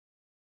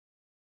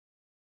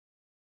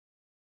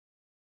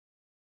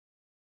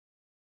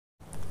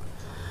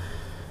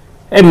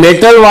A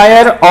metal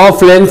wire of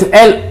length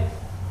L,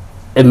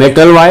 a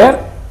metal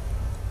wire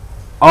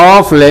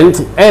of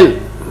length L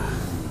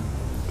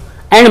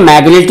and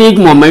magnetic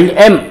moment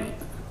M.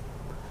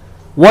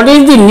 What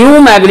is the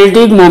new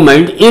magnetic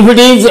moment if it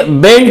is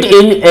bent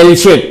in L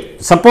shape?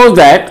 Suppose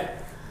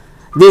that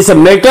this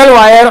metal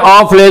wire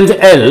of length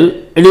L,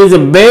 it is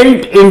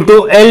bent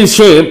into L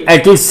shape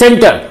at its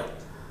center.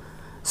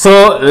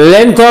 So,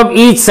 length of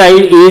each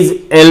side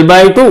is L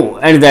by 2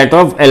 and that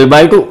of L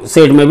by 2.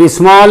 So, it may be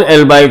small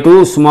L by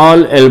 2,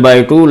 small L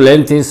by 2,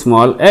 length is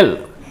small L.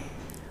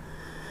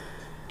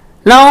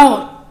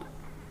 Now,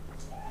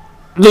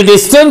 the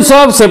distance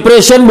of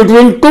separation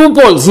between two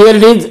poles, here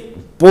it is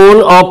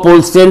pole of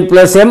pole strength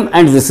plus M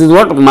and this is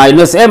what,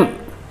 minus M.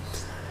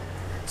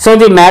 So,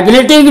 the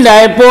magnetic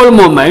dipole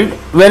moment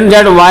when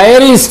that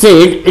wire is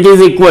straight, it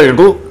is equal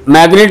to,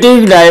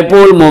 magnetic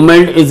dipole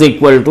moment is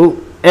equal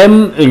to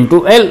M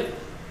into L,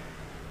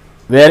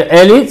 where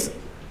L is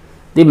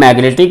the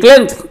magnetic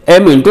length,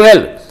 M into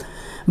L.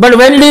 But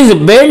when it is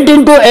bent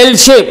into L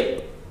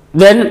shape,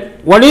 then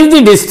what is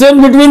the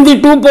distance between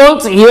the two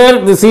poles?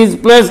 Here this is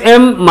plus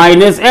M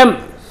minus M.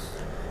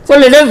 So,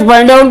 let us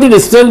find out the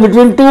distance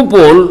between two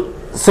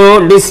poles.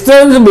 So,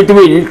 distance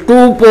between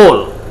two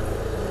poles,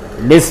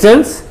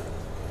 distance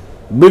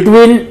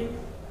between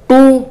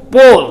two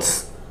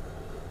poles,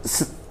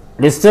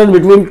 distance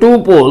between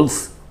two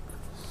poles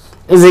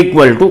is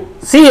equal to,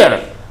 see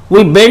here,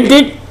 we bent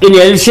it in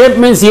L shape,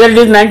 means here it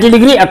is 90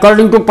 degree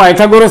according to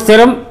Pythagoras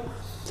theorem.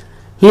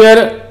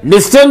 Here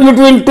distance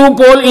between two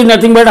poles is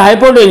nothing but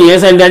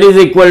hypotenuse and that is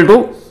equal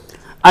to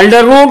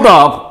under root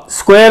of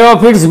square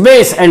of its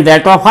base and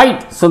that of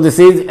height. So, this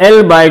is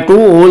L by 2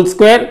 whole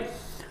square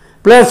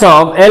plus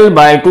of L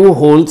by 2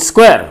 whole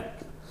square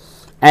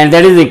and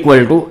that is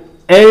equal to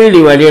L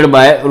divided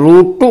by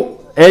root 2,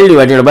 L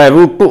divided by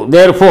root 2.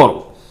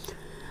 Therefore,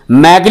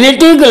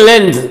 magnetic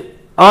length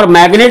or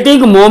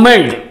magnetic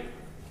moment,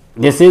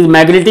 this is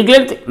magnetic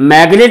length,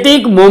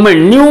 magnetic moment,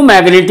 new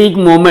magnetic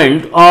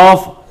moment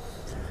of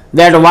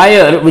that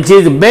wire which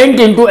is bent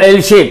into L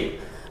shape.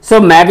 So,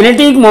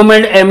 magnetic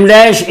moment M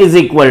dash is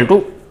equal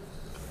to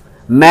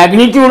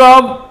magnitude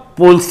of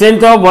pole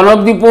strength of one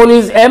of the pole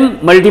is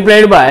M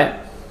multiplied by,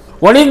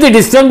 what is the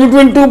distance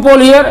between two pole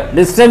here?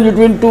 Distance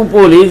between two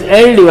pole is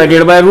L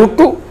divided by root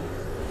 2.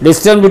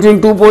 Distance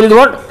between two pole is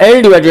what?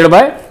 L divided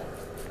by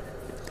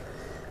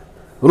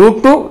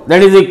root 2,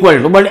 that is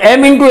equal to, but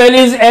M into L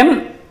is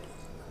M,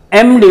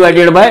 M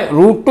divided by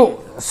root 2.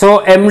 So,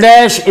 M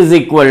dash is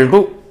equal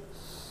to,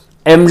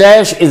 M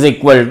dash is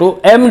equal to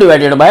M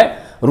divided by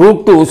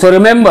root 2. So,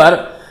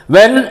 remember,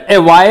 when a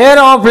wire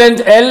of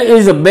length L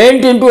is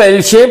bent into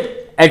L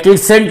shape at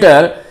its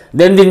center,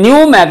 then the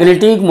new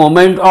magnetic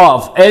moment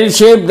of L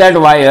shape that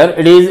wire,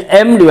 it is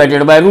M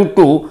divided by root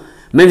 2,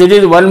 means it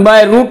is 1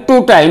 by root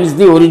 2 times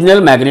the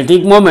original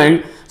magnetic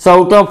moment.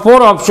 So, out of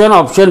 4 options,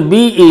 option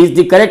B is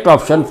the correct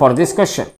option for this question.